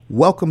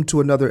Welcome to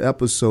another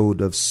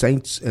episode of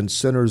Saints and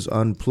Sinners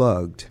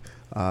Unplugged.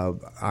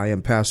 I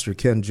am Pastor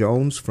Ken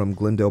Jones from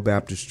Glendale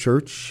Baptist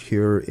Church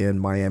here in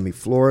Miami,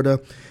 Florida,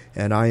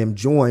 and I am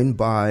joined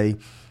by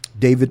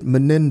David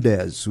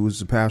Menendez, who is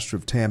the pastor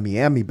of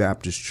Tamiami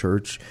Baptist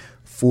Church.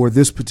 For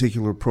this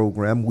particular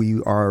program,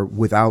 we are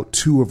without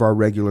two of our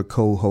regular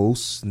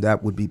co-hosts, and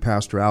that would be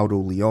Pastor Aldo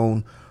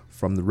Leon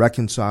from the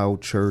Reconciled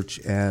Church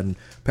and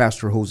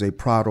Pastor Jose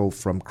Prado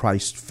from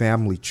Christ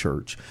Family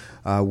Church.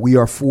 We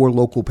are four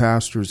local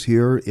pastors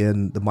here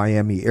in the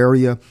Miami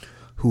area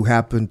who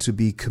happen to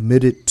be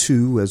committed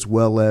to, as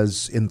well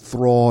as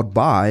enthralled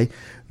by,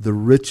 the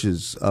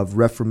riches of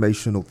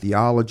reformational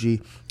theology.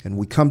 And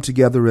we come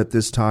together at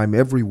this time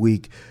every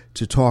week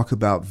to talk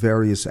about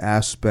various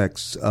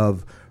aspects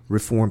of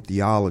Reformed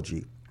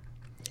theology.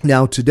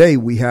 Now, today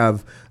we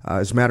have,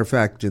 as a matter of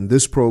fact, in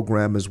this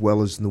program, as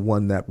well as in the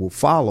one that will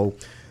follow,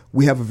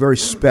 we have a very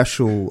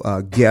special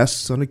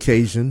guest on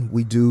occasion.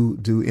 We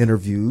do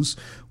interviews.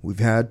 We've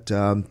had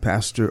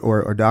Pastor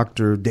or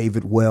Dr.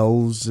 David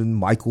Wells and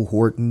Michael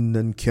Horton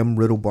and Kim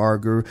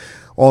Riddlebarger,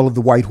 all of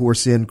the White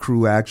Horse Inn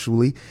crew,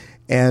 actually.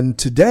 And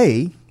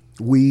today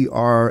we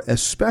are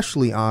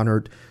especially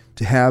honored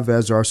to have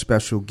as our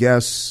special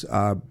guest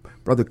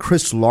Brother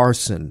Chris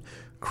Larson.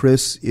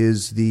 Chris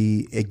is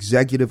the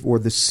executive or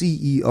the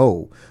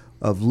CEO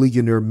of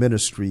Ligonier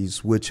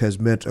Ministries, which has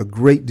meant a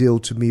great deal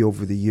to me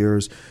over the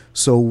years.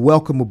 So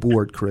welcome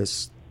aboard,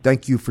 Chris.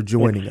 Thank you for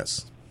joining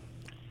us.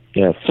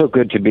 Yeah, it's so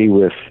good to be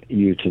with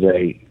you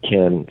today,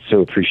 Ken. So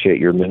appreciate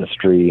your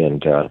ministry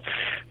and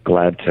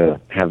glad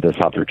to have this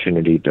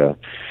opportunity to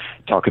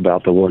talk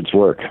about the Lord's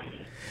work.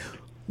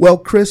 Well,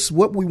 Chris,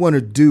 what we want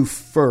to do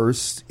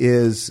first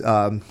is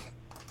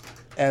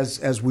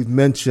as we've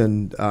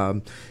mentioned,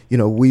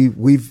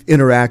 we've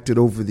interacted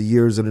over the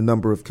years in a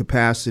number of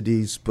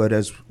capacities, but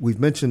as we've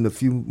mentioned a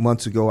few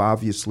months ago,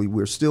 obviously,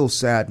 we're still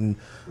saddened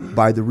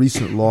by the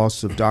recent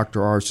loss of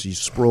Dr. R.C.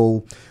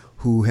 Sproul,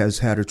 who has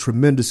had a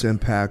tremendous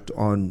impact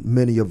on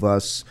many of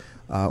us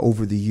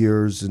over the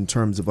years in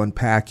terms of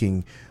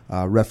unpacking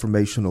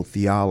reformational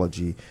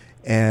theology.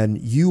 And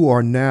you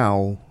are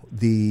now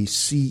the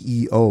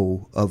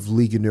CEO of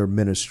Ligonier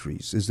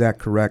Ministries. Is that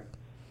correct?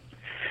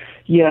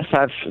 Yes,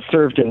 I've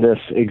served in this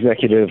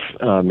executive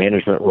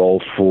management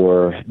role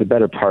for the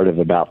better part of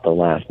about the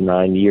last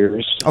 9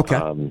 years. Okay.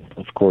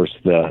 Of course,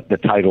 the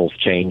titles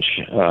change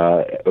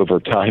over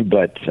time,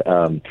 but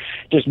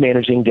just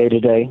managing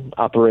day-to-day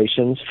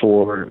operations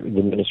for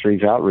the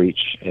ministry's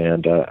outreach.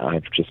 And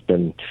I've just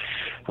been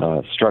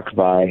struck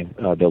by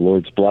the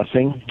Lord's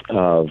blessing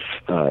of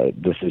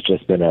this has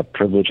just been a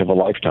privilege of a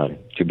lifetime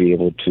to be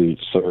able to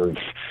serve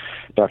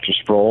Dr.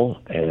 Sproul,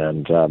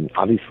 and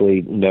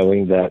obviously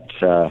knowing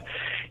that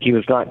he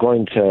was not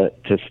going to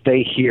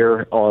stay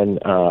here on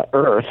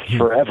Earth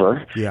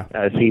forever,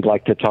 as he'd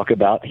like to talk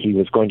about. He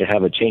was going to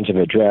have a change of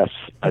address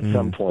at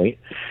some point,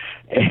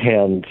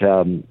 and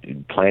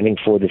planning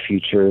for the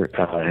future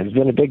has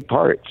been a big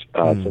part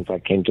since I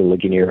came to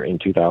Ligonier in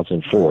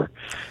 2004.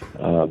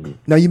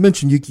 Now, you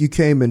mentioned you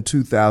came in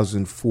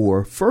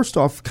 2004. First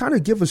off, kind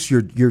of give us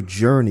your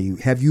journey.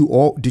 Did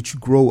you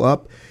grow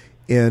up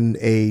in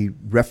a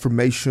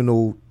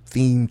reformational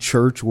themed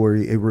church or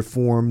a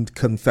reformed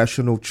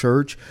confessional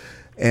church?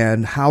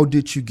 And how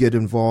did you get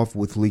involved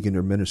with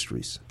Ligonier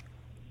Ministries?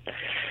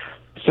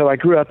 So I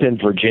grew up in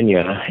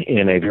Virginia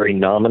in a very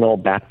nominal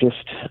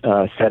Baptist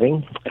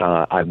setting.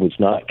 I was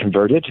not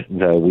converted,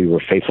 though we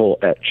were faithful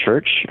at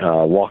church,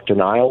 walked an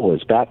aisle,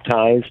 was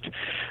baptized,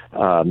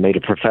 made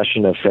a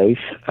profession of faith,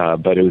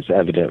 but it was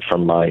evident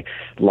from my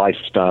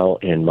lifestyle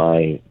in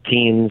my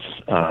teens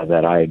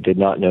that I did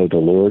not know the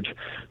Lord.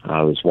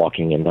 I was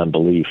walking in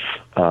unbelief.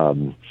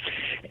 And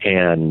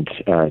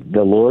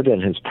the Lord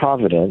and His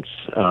providence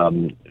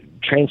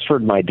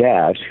transferred my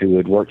dad, who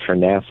had worked for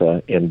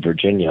NASA in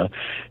Virginia,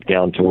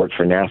 down to work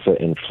for NASA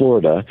in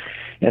Florida.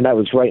 And that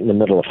was right in the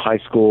middle of high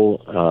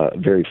school,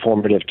 very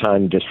formative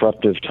time,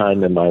 disruptive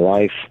time in my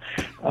life.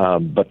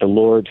 But the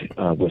Lord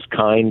was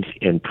kind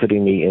in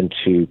putting me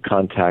into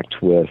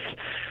contact with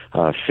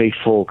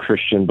faithful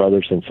Christian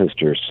brothers and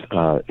sisters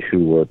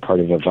who were part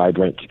of a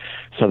vibrant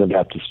Southern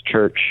Baptist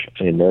church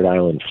in Merritt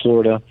Island,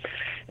 Florida.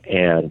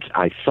 And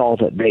I saw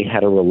that they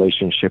had a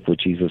relationship with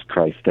Jesus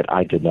Christ that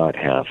I did not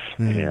have.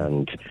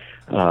 And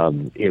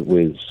it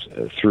was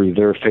through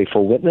their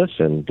faithful witness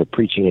and the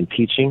preaching and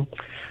teaching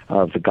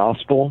of the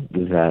gospel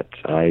that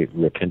I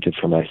repented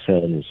for my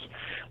sins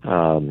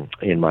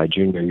in my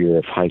junior year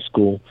of high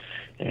school.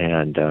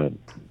 And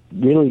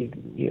really,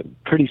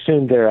 pretty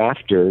soon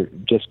thereafter,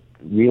 just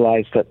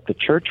realized that the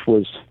church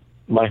was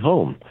my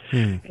home,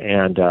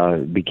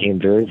 and became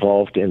very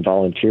involved in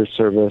volunteer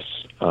service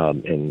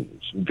in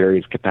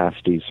various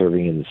capacities,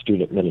 serving in the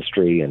student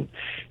ministry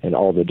and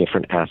all the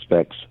different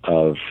aspects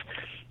of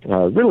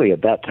really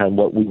at that time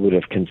what we would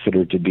have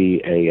considered to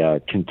be a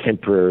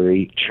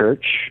contemporary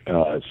church,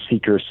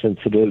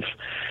 seeker-sensitive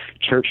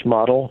church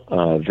model,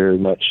 very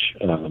much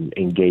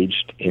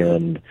engaged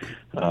in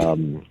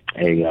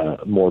a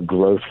more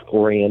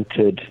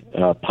growth-oriented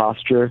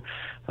posture,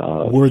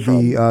 Were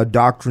the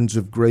doctrines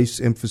of grace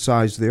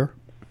emphasized there?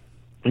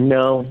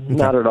 No, Okay.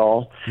 not at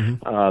all.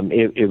 Mm-hmm.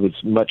 It was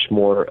much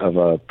more of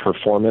a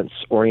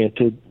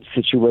performance-oriented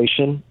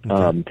situation.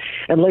 Okay.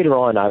 And later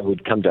on, I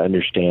would come to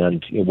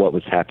understand what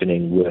was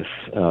happening with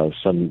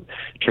some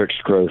church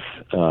growth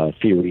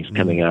theories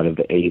coming out of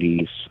the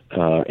 80s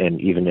and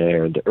even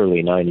there in the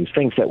early 90s,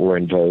 things that were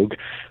in vogue.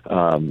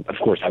 Of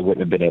course, I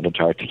wouldn't have been able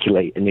to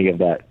articulate any of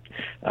that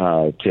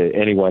to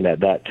anyone at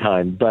that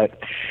time. But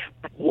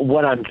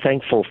what I'm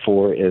thankful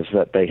for is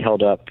that they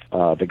held up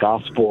the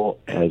gospel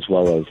as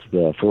well as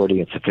the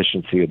authority and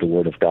sufficiency of the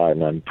Word of God,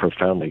 and I'm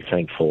profoundly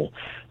thankful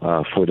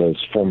for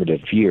those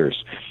formative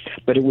years.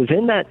 But it was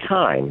in that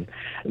time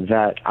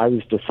that I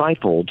was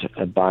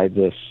discipled by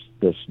this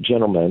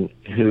gentleman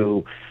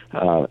who,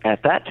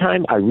 at that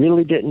time, I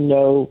really didn't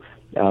know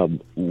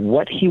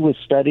what he was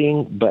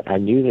studying, but I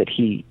knew that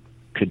he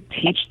could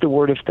teach the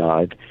Word of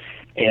God,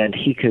 and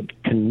he could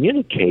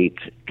communicate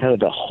kind of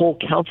the whole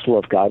counsel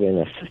of God in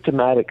a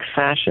systematic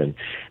fashion.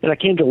 And I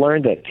came to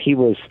learn that he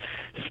was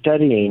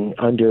studying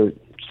under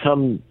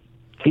some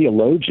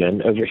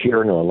theologian over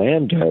here in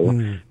Orlando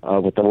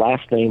with the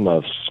last name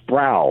of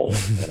Sproul.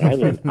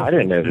 And I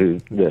didn't know who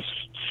this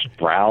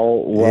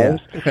Sproul was.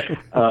 Yeah.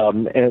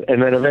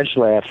 And then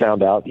eventually I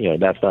found out,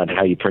 that's not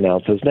how you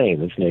pronounce his name.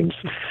 His name's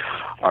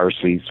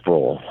R.C.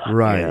 Sproul.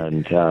 Right.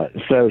 And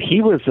so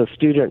he was a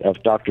student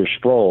of Dr.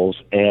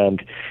 Sproul's,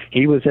 and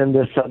he was in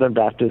the Southern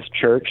Baptist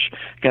Church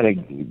kind of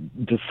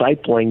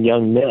discipling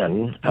young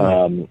men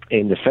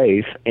in the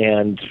faith.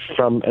 And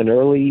from an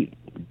early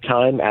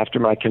time after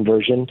my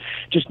conversion,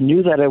 just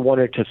knew that I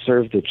wanted to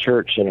serve the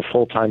church in a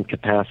full-time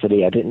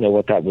capacity. I didn't know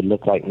what that would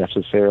look like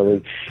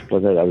necessarily,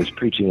 whether I was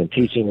preaching and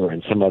teaching or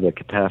in some other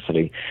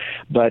capacity.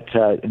 But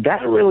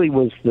that really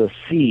was the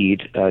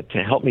seed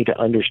to help me to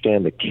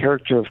understand the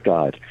character of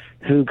God,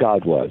 who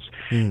God was.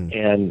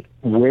 And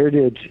where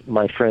did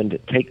my friend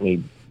take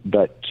me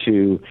but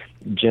to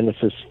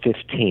Genesis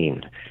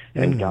 15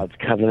 and God's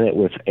covenant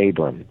with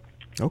Abram.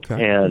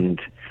 Okay.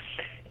 And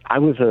I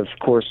was, of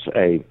course,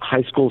 a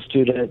high school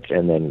student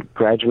and then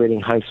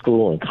graduating high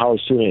school and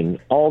college student, and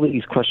all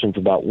these questions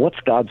about what's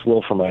God's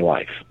will for my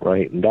life,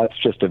 right? And that's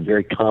just a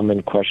very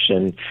common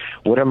question.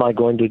 What am I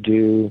going to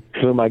do?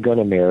 Who am I going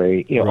to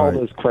marry? All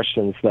those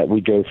questions that we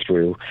go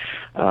through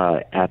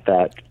at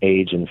that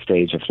age and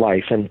stage of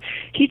life. And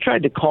he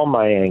tried to calm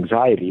my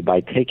anxiety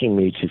by taking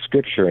me to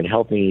Scripture and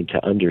help me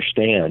to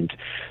understand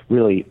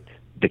really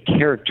the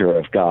character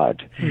of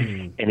God.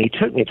 And he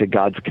took me to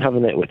God's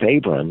covenant with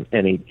Abram,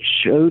 and he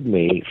showed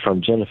me from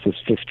Genesis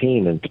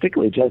 15, and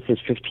particularly Genesis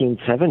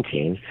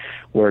 15:17,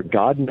 where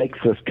God makes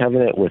this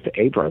covenant with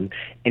Abram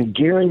and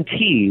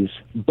guarantees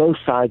both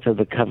sides of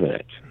the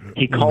covenant.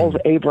 He calls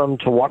Abram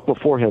to walk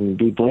before him and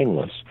be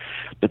blameless.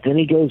 But then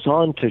he goes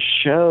on to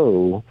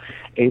show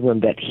Abram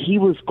that he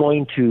was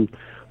going to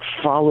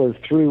follow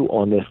through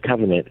on this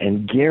covenant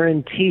and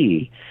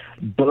guarantee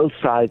both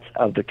sides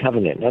of the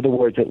covenant. In other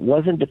words, it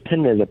wasn't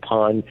dependent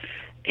upon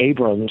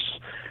Abram's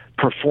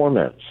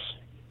performance.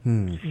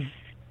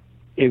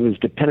 It was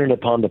dependent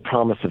upon the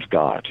promise of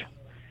God.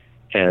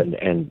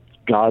 And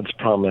God's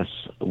promise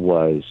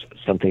was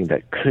something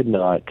that could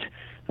not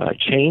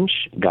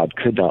change. God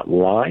could not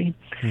lie.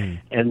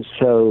 And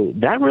so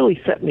that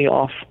really set me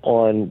off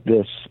on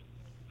this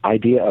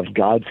idea of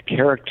God's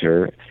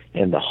character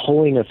and the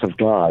holiness of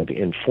God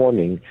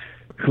informing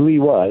who he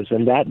was,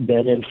 and that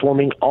then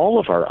informing all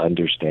of our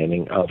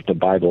understanding of the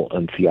Bible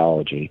and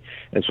theology,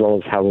 as well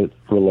as how it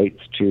relates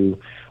to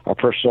our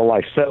personal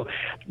life. So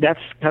that's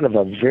kind of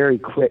a very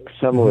quick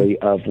summary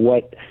of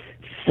what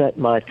set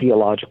my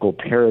theological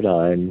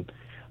paradigm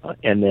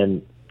and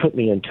then put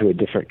me into a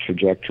different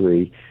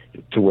trajectory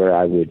to where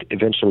I would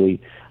eventually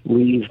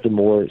leave the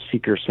more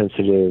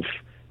seeker-sensitive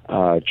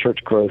church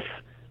growth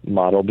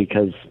model,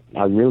 because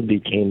I really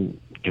became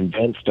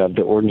convinced of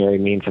the ordinary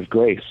means of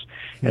grace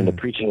and the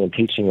preaching and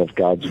teaching of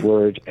God's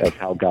Word as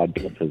how God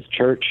built his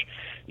church.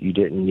 You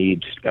didn't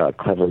need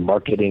clever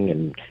marketing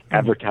and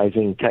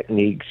advertising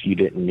techniques. You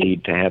didn't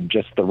need to have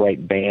just the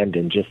right band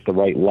and just the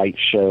right light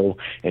show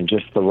and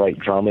just the right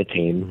drama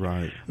team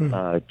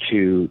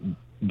to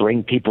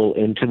bring people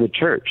into the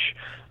church.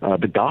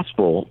 The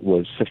gospel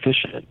was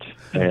sufficient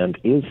and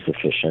is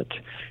sufficient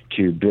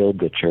to build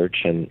the church,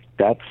 and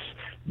that's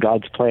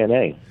God's plan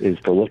A, is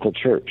the local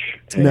church.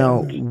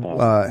 Now,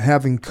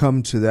 having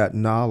come to that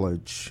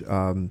knowledge,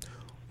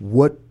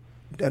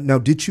 now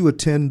did you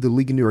attend the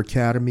Ligonier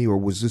Academy, or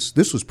was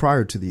this was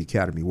prior to the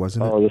academy,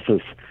 wasn't it? Oh, this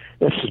was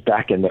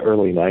back in the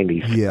early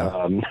 90s.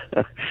 Yeah.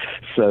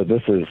 So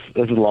this is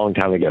a long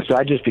time ago. So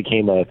I just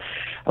became a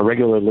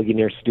regular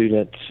Ligonier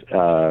student,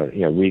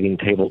 reading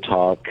Table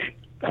Talk,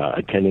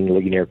 attending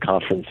Ligonier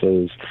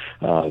conferences.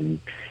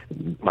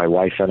 My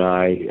wife and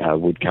I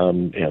would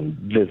come and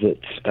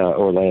visit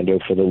Orlando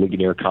for the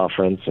Ligonier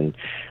conference, and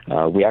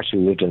we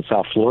actually lived in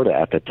South Florida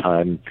at the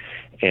time,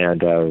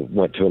 and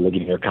went to a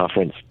Ligonier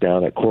conference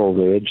down at Coral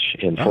Ridge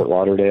in Fort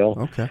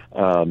Lauderdale. Okay.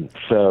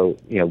 So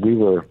we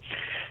were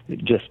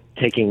just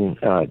taking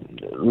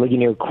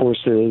Ligonier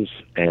courses,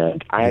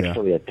 and I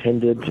actually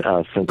attended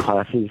some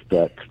classes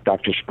that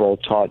Dr. Sproul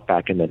taught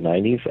back in the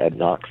 90s at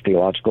Knox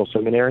Theological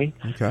Seminary.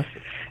 Okay.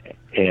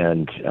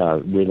 And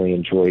really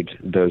enjoyed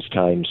those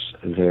times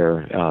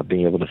there,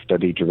 being able to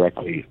study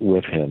directly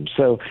with him.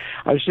 So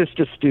I was just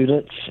a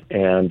student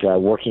and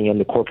working in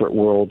the corporate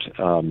world,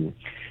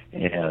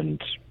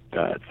 and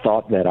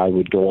thought that I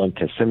would go on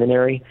to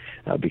seminary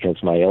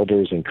because my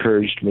elders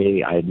encouraged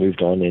me. I had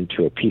moved on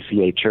into a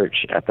PCA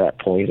church at that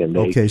point, and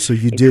they so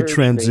you did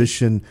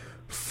transition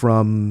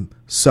from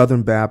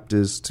Southern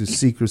Baptist to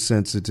seeker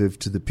sensitive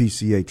to the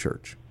PCA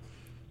church.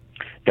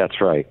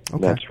 That's right.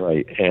 Okay. That's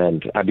right.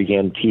 And I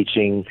began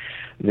teaching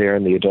there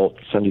in the adult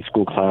Sunday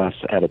school class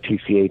at a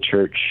PCA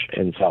church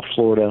in South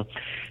Florida,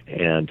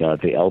 and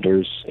the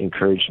elders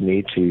encouraged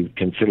me to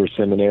consider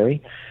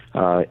seminary,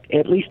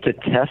 at least to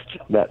test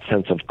that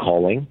sense of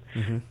calling.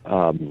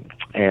 Mm-hmm.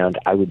 And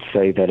I would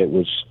say that it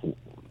was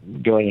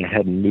going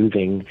ahead and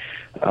moving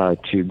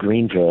to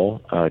Greenville,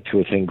 to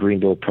attend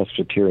Greenville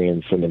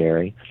Presbyterian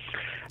Seminary.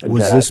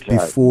 Was this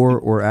before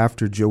or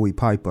after Joey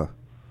Pipa?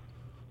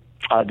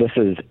 This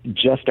is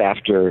just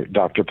after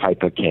Dr.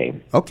 Pipa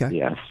came. Okay.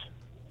 Yes.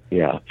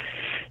 Yeah.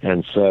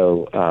 And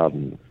so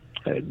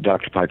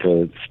Dr.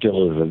 Pipa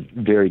still is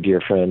a very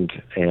dear friend,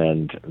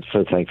 and I'm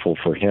so thankful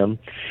for him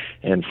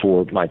and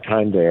for my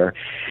time there.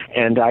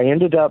 And I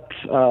ended up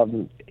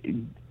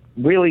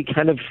really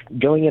kind of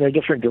going in a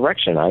different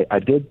direction. I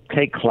did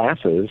take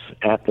classes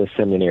at the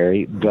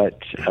seminary, but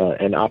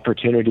an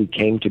opportunity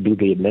came to be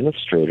the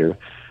administrator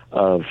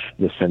of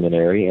the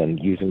seminary, and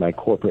using my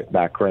corporate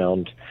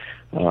background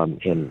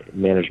in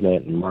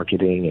management and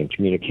marketing and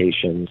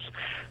communications,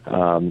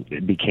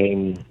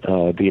 became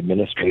the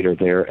administrator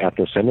there at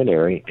the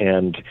seminary.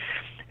 And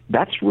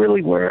that's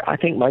really where I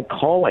think my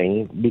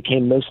calling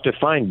became most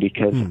defined,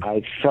 because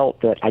I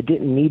felt that I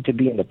didn't need to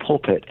be in the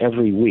pulpit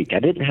every week. I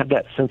didn't have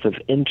that sense of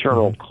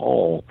internal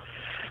call,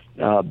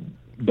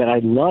 but I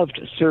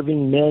loved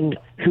serving men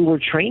who were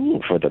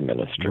training for the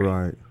ministry.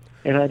 Right.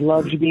 And I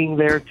loved being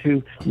there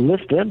to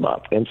lift them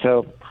up. And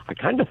so I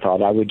kind of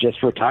thought I would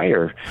just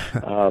retire.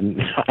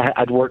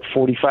 I'd work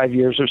 45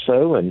 years or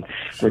so and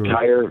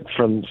retire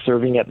from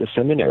serving at the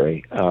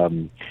seminary.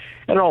 And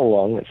all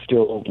along, it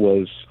still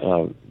was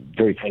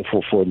very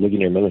thankful for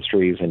Ligonier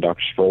Ministries and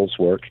Dr. Sproul's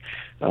work.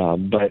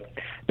 But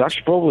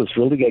Dr. Sproul was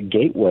really a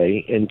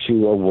gateway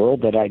into a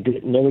world that I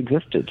didn't know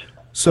existed.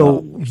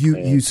 So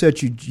you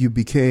said you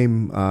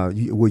became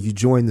you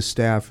joined the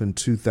staff in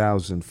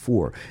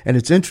 2004, and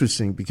it's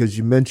interesting because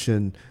you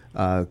mentioned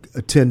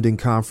attending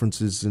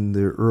conferences in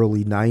the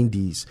early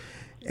 90s,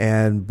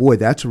 and boy,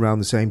 that's around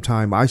the same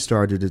time I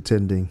started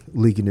attending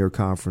Ligonier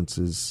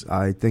conferences.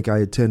 I think I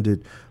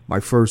attended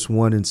my first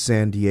one in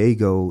San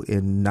Diego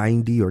in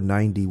 90 or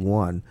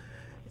 91,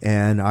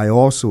 and I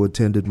also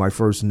attended my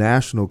first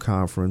national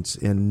conference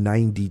in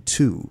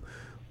 92.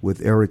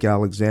 With Eric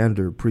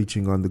Alexander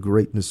preaching on the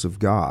greatness of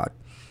God.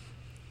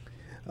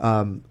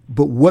 But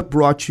what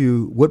brought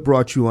you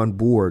on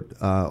board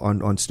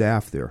on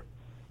staff there?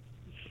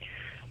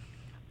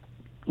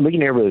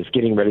 Ligonier was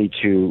getting ready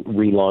to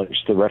relaunch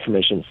the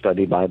Reformation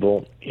Study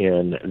Bible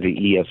in the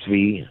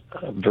ESV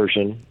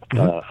version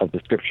of the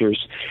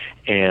Scriptures,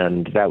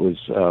 and that was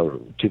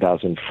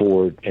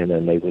 2004, and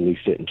then they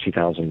released it in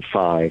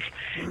 2005.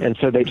 And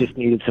so they just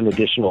needed some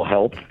additional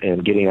help in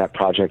getting that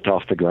project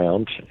off the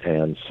ground,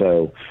 and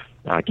so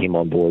I came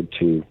on board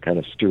to kind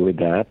of steward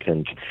that,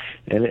 and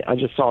I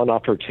just saw an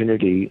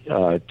opportunity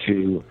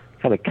to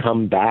kind of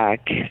come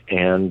back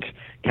and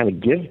kind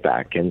of give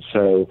back. And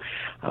so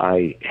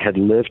I had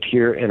lived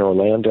here in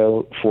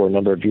Orlando for a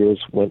number of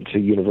years, went to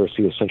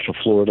University of Central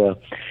Florida,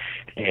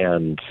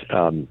 and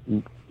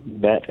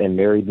met and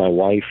married my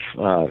wife,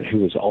 who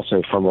was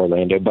also from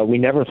Orlando, but we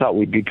never thought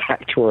we'd be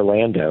back to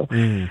Orlando.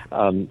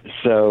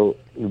 So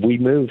we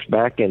moved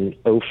back in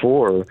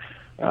 2004,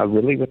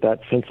 really with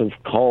that sense of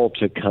call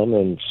to come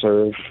and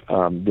serve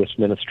this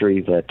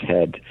ministry that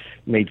had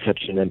made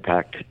such an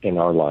impact in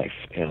our life.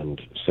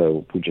 And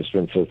so we've just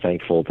been so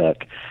thankful that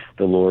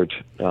the Lord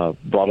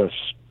brought us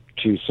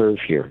to serve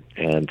here.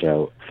 And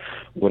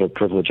what a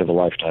privilege of a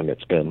lifetime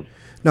it's been.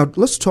 Now,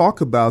 let's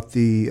talk about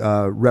the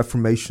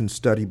Reformation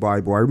Study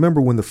Bible. I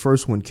remember when the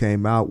first one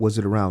came out, was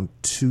it around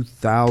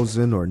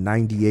 2000 or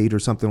 98 or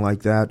something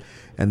like that?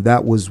 And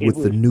that was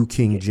with the New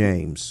King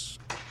James.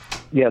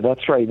 Yeah,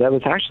 that's right. That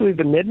was actually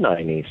the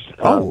mid-90s.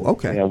 Oh,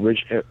 okay.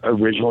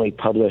 Originally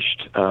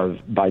published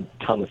by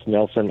Thomas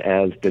Nelson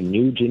as the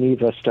New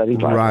Geneva Study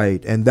Bible.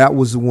 Right, and that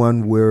was the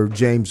one where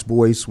James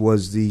Boyce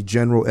was the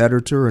general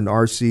editor, and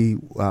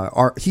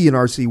he and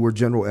R.C. were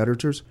general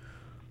editors?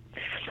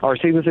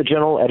 R.C. was a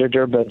general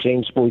editor, but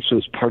James Boyce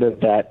was part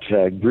of that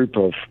group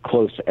of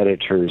close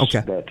editors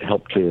that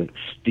helped to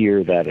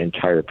steer that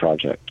entire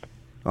project.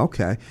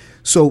 Okay,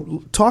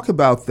 so talk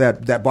about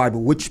that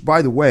Bible, which,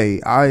 by the way,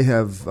 I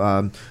had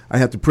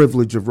the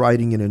privilege of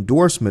writing an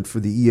endorsement for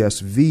the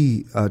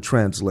ESV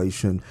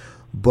translation,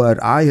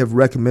 but I have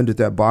recommended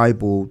that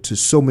Bible to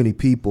so many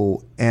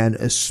people, and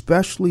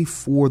especially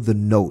for the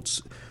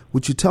notes.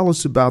 Would you tell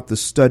us about the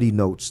study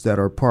notes that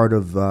are part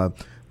of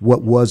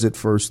what was at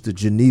first the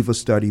Geneva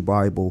Study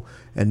Bible,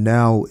 and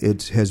now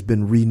it has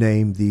been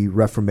renamed the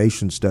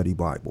Reformation Study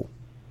Bible?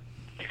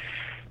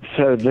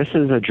 So this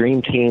is a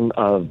dream team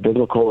of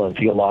biblical and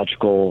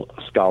theological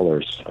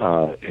scholars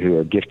who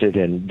are gifted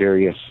in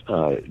various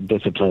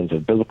disciplines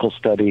of biblical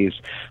studies,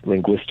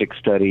 linguistic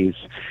studies,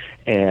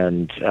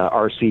 and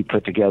RC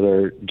put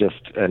together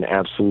just an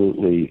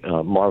absolutely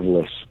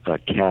marvelous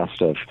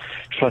cast of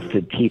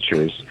trusted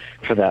teachers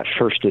for that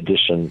first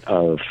edition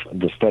of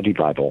the Study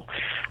Bible.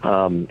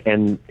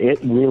 And it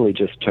really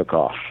just took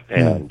off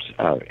and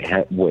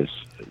was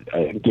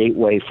a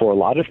gateway for a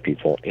lot of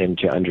people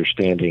into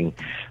understanding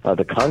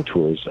the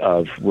contours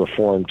of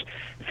Reformed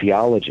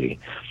theology.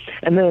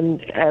 And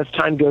then as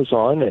time goes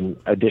on and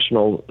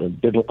additional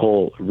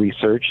biblical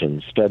research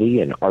and study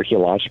and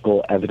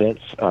archaeological evidence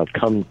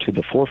come to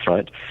the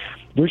forefront,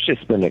 there's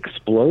just been an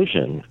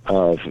explosion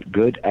of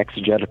good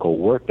exegetical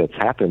work that's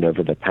happened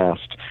over the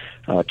past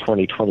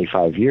 20,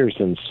 25 years.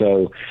 And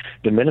so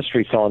the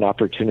ministry saw an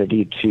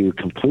opportunity to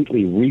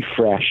completely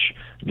refresh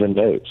the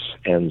notes.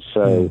 And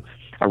so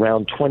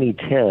around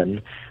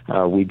 2010,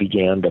 we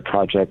began the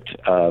project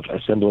of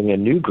assembling a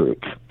new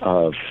group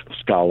of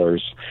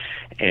scholars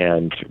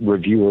and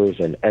reviewers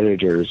and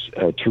editors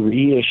to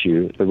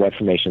reissue the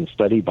Reformation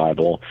Study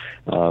Bible.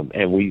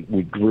 And we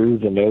grew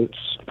the notes,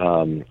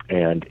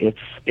 and it's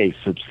a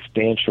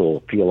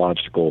substantial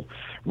theological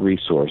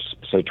resource.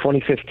 So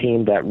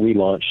 2015, that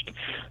relaunched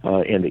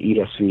in the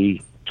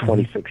ESV.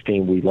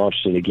 2016, we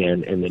launched it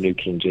again in the New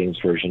King James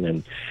Version,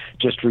 and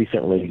just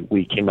recently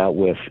we came out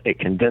with a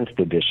condensed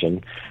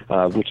edition,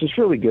 which is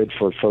really good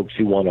for folks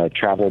who want a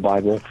travel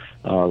Bible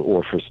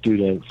or for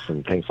students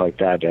and things like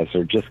that as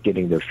they're just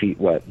getting their feet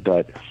wet.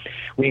 But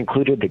we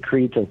included the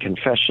creeds and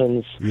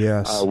confessions.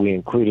 Yes. We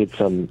included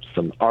some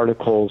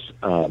articles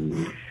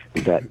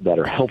that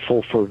are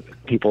helpful for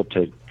people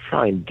to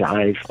try and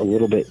dive a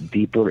little bit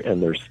deeper in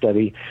their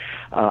study.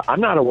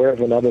 I'm not aware of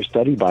another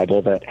study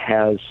Bible that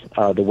has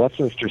the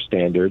Westminster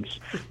Standards,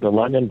 the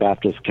London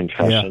Baptist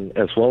Confession,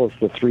 as well as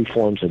the three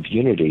forms of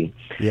unity,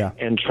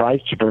 and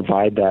tries to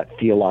provide that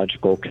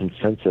theological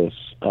consensus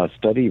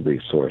study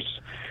resource.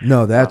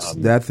 No,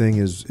 that thing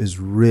is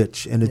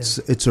rich, and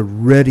it's a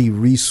ready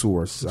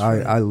resource.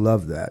 I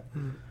love that.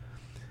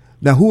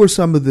 Now, who are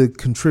some of the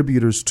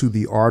contributors to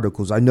the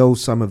articles? I know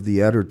some of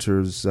the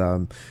editors,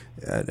 and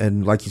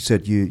like you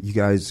said, you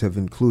guys have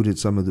included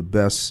some of the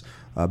best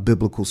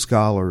biblical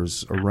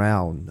scholars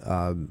around.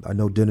 I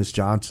know Dennis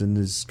Johnson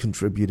has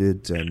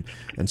contributed, and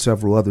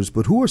several others.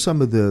 But who are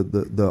some of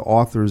the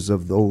authors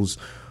of those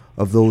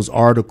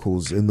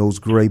articles in those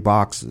gray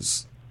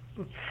boxes?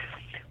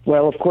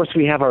 Well, of course,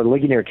 we have our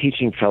Ligonier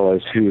Teaching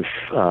Fellows who've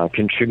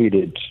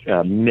contributed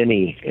in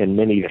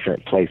many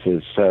different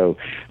places. So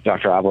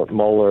Dr. Albert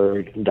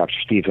Mohler, Dr.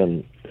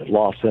 Stephen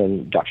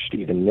Lawson, Dr.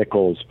 Stephen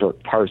Nichols,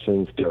 Burke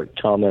Parsons, Derek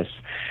Thomas,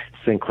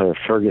 Sinclair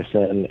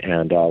Ferguson,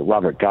 and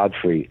Robert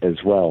Godfrey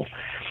as well.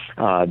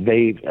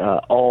 They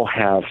all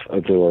have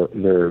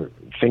their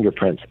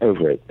fingerprints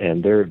over it,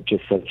 and they're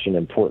just such an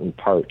important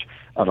part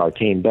of our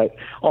team. But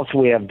also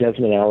we have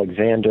Desmond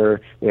Alexander,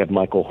 we have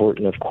Michael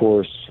Horton, of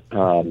course,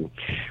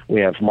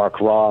 we have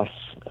Mark Ross,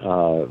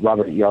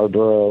 Robert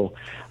Yarborough.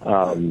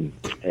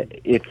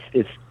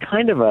 It's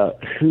kind of a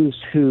who's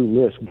who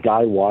list.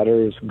 Guy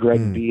Waters,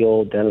 Greg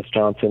Beale, Dennis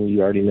Johnson,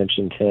 you already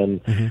mentioned him.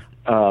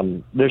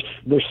 There's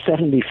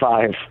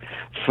 75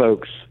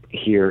 folks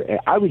here.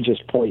 I would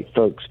just point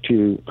folks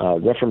to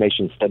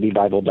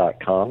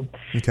ReformationStudyBible.com,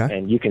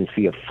 and you can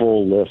see a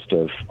full list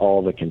of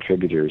all the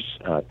contributors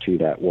to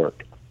that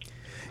work.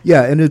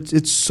 Yeah, and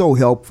it's so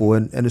helpful,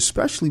 and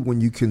especially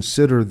when you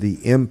consider the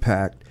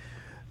impact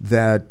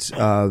that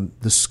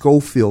the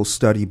Scofield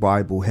Study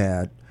Bible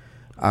had.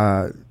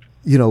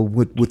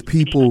 With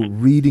people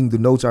reading the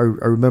notes. I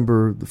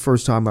remember the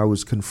first time I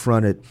was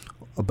confronted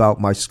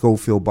about my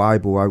Scofield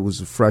Bible. I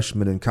was a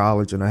freshman in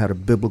college, and I had a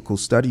biblical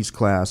studies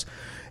class.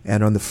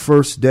 And on the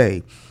first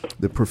day,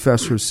 the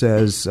professor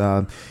says,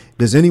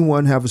 does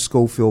anyone have a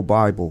Scofield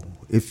Bible?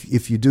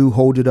 If you do,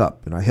 hold it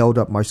up. And I held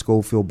up my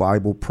Scofield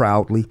Bible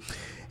proudly.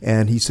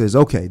 And he says,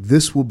 okay,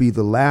 this will be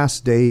the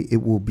last day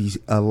it will be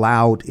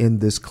allowed in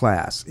this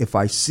class. If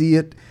I see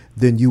it,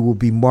 then you will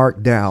be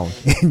marked down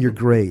in your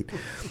grade.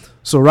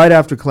 So right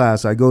after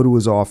class, I go to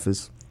his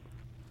office.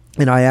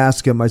 And I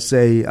ask him, I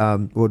say,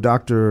 well,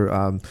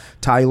 Dr.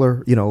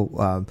 Tyler,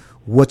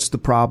 what's the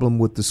problem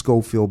with the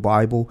Scofield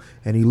Bible?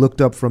 And he looked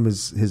up from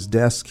his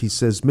desk. He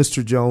says,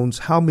 Mr. Jones,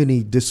 how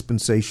many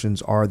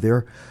dispensations are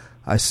there?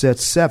 I said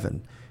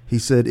 7. He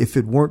said, if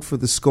it weren't for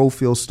the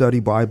Scofield Study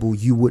Bible,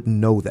 you wouldn't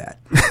know that.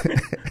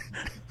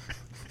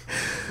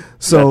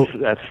 So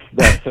that's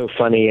so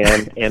funny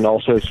and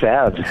also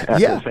sad at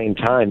the same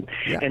time.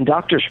 Yeah. And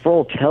Dr.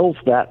 Sproul tells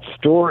that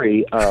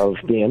story of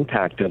the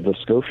impact of the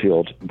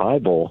Scofield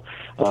Bible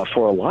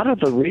for a lot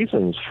of the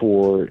reasons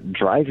for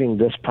driving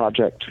this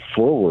project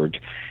forward.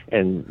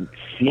 and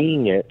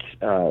seeing it,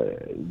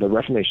 the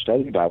Reformation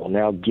Study Bible,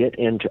 now get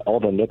into all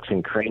the nooks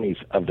and crannies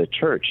of the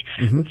church.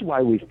 This is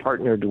why we've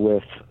partnered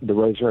with the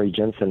Rosemary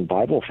Jensen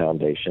Bible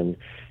Foundation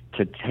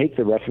to take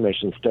the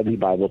Reformation Study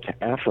Bible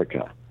to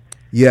Africa.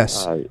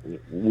 Yes.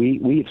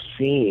 We've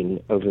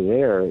seen over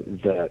there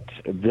that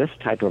this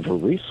type of a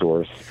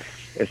resource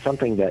is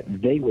something that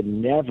they would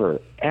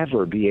never,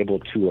 ever be able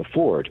to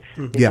afford.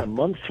 It's a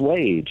month's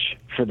wage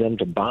for them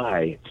to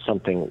buy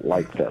something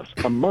like this.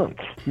 A month.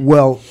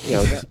 Well,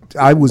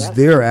 I was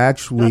there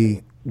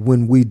actually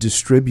when we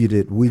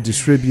distributed. We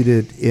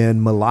distributed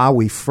in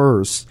Malawi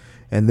first,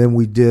 and then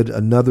we did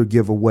another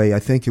giveaway. I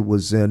think it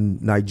was in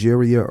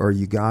Nigeria or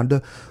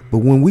Uganda. But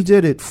when we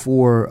did it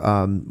for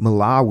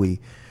Malawi,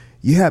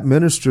 you had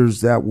ministers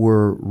that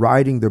were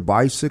riding their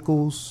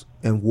bicycles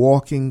and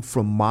walking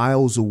from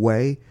miles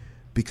away,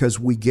 because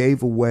we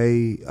gave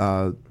away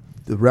the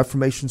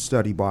Reformation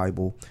Study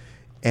Bible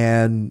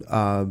and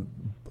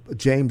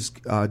James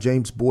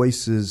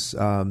Boyce's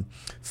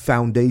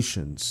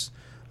foundations,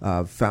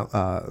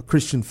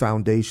 Christian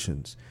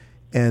foundations,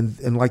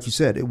 and like you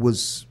said, it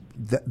was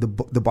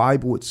the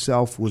Bible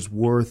itself was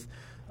worth.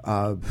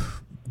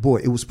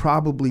 It was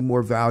probably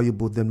more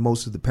valuable than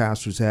most of the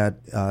pastors had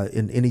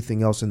in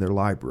anything else in their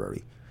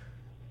library.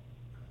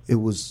 It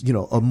was,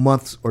 a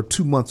month or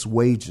 2 months'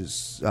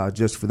 wages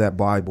just for that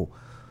Bible.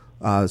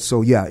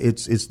 So yeah,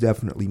 it's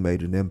definitely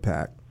made an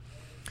impact.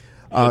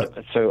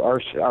 So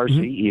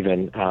RC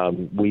even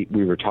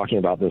we were talking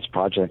about this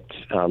project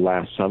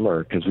last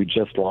summer, because we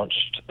just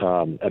launched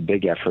a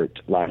big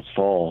effort last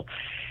fall,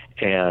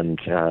 and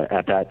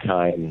at that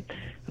time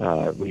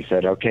we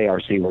said, okay,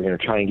 RC, we're going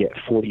to try and get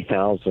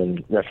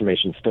 40,000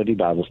 Reformation Study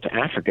Bibles to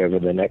Africa over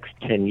the next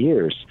 10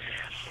 years.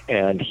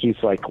 And he's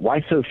like,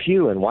 why so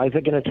few, and why is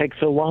it going to take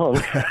so long?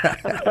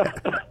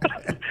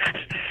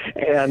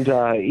 And,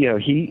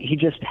 he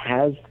just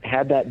has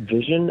had that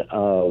vision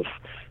of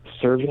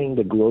serving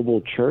the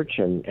global church.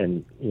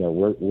 And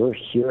we're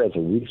here as a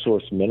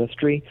resource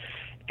ministry,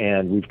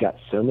 and we've got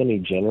so many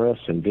generous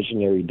and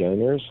visionary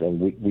donors. And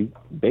we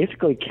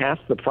basically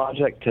cast the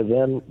project to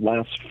them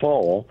last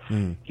fall.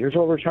 Here's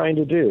what we're trying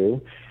to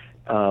do.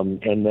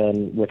 And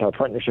then with our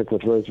partnership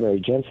with Rosemary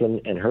Jensen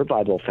and her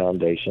Bible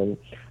Foundation,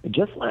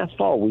 just last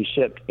fall we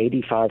shipped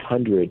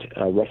 8,500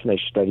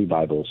 Reformation Study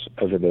Bibles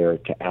over there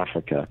to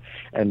Africa.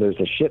 And there's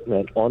a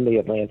shipment on the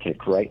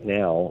Atlantic right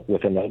now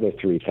with another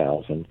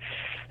 3,000.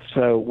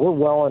 So we're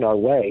well on our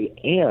way,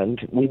 and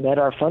we met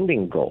our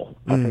funding goal.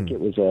 I think it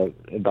was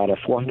about a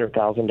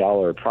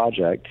 $400,000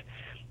 project,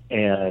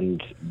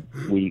 and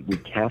we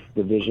cast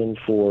the vision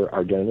for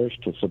our donors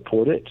to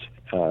support it,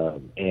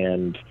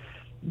 and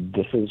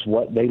this is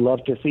what they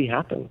love to see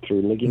happen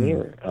through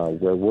Ligonier,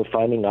 where we're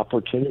finding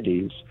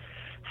opportunities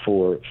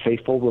for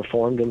faithful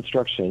Reformed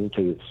instruction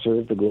to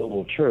serve the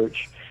global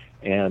church,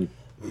 and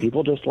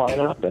people just line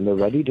up and they're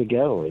ready to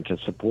go and to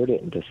support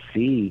it and to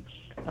see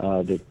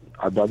that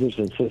our brothers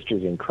and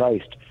sisters in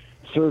Christ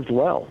served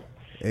well.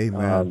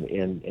 Amen.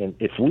 And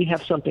if we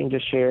have something to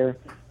share,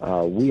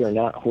 we are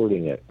not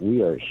hoarding it.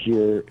 We are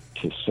here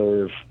to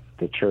serve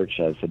the church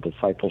as a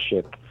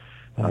discipleship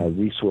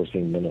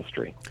resourcing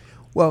ministry.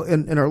 Well,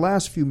 in our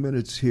last few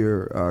minutes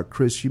here,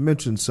 Chris, you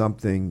mentioned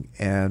something,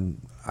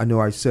 and I know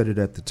I said it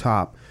at the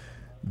top,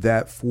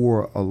 that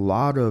for a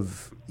lot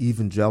of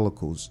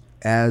evangelicals,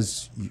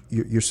 as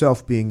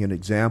yourself being an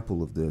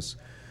example of this,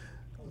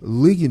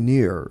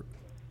 Ligonier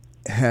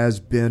has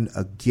been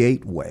a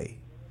gateway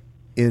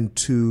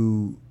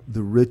into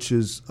the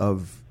riches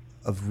of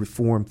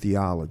Reformed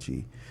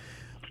theology.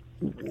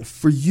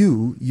 For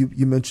you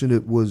mentioned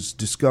it was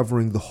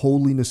discovering the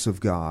holiness of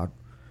God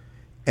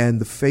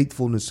and the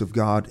faithfulness of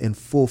God in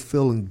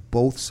fulfilling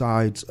both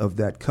sides of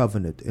that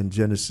covenant in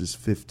Genesis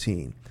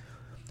 15.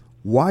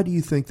 Why do you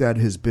think that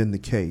has been the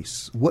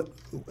case?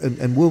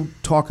 And we'll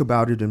talk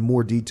about it in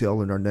more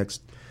detail in our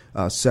next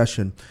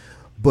session.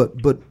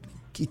 But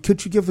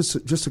could you give us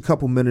just a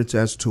couple minutes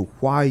as to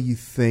why you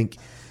think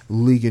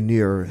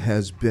Ligonier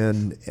has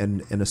been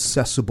an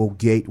accessible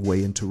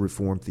gateway into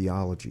Reformed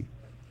theology?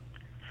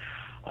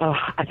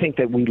 I think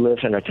that we live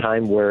in a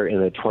time where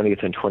in the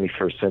 20th and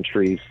 21st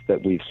centuries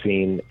that we've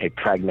seen a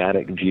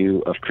pragmatic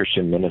view of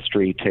Christian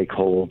ministry take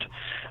hold,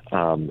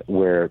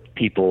 where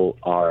people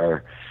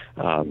are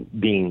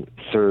being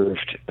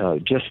served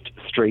just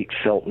straight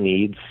felt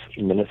needs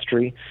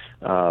ministry.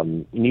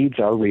 Needs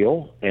are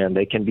real, and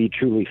they can be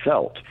truly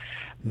felt,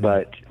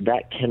 but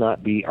that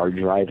cannot be our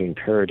driving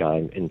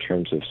paradigm in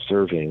terms of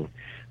serving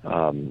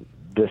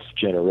this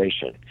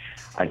generation.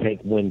 I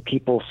think when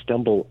people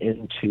stumble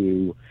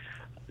into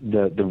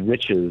the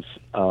riches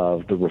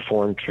of the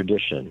Reformed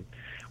tradition,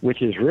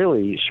 which is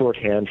really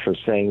shorthand for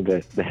saying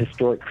the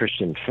historic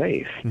Christian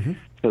faith.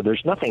 So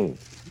there's nothing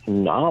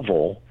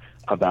novel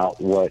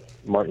about what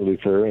Martin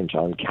Luther and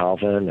John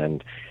Calvin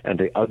and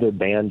the other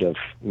band of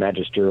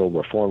magisterial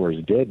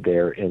reformers did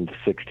there in the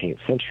 16th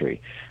century.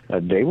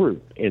 They were,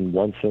 in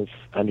one sense,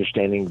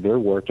 understanding their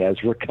work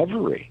as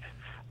recovery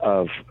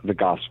of the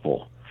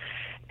gospel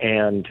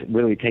and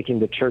really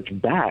taking the church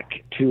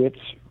back to its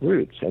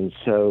roots. And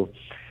so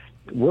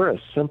we're a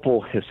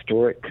simple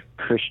historic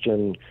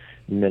Christian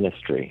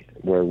ministry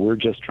where we're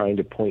just trying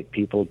to point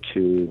people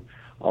to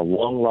a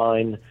long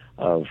line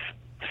of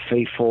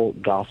faithful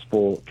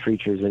gospel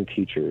preachers and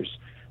teachers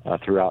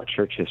throughout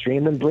church history,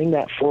 and then bring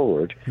that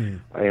forward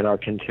in our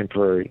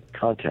contemporary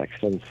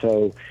context. And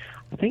so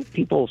I think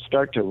people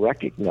start to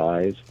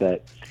recognize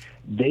that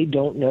they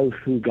don't know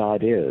who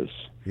God is.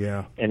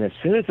 Yeah. And as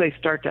soon as they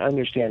start to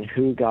understand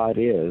who God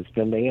is,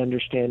 then they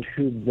understand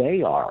who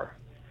they are.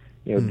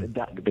 You know,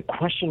 the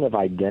question of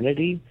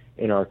identity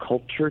in our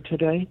culture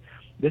today,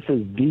 this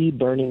is the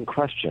burning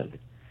question.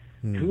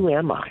 Who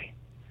am I?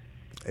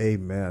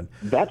 Amen.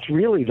 That's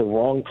really the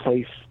wrong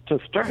place to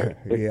start.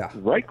 The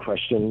right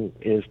question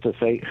is to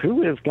say,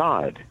 who is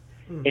God?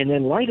 And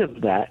in light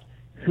of that,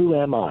 who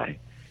am I?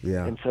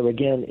 Yeah. And so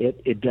again,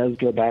 it does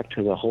go back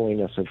to the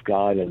holiness of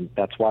God, and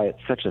that's why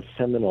it's such a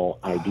seminal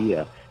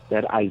idea,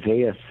 that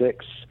Isaiah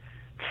 6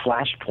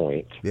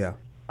 flashpoint. Yeah.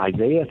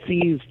 Isaiah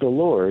sees the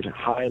Lord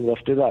high and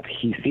lifted up.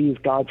 He sees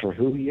God for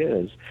who he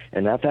is,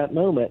 and at that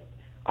moment,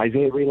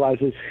 Isaiah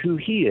realizes who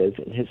he is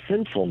and his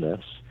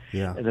sinfulness.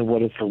 Yeah. And then what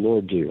does the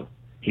Lord do?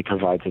 He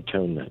provides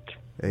atonement.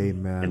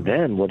 Amen. And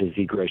then what does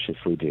he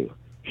graciously do?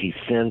 He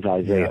sends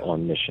Isaiah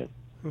on mission.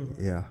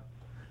 Yeah.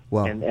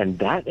 Well, and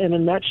that, in a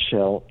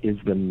nutshell, is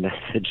the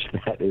message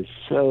that is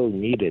so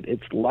needed.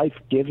 It's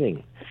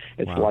life-giving.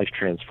 It's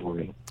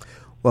life-transforming.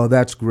 Well,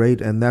 that's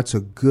great, and that's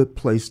a good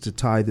place to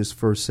tie this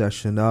first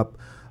session up.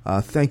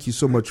 Thank you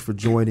so much for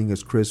joining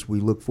us, Chris. We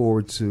look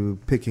forward to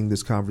picking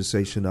this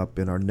conversation up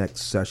in our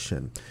next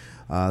session.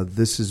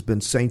 This has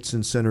been Saints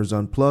and Sinners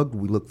Unplugged.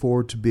 We look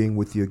forward to being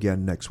with you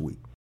again next week.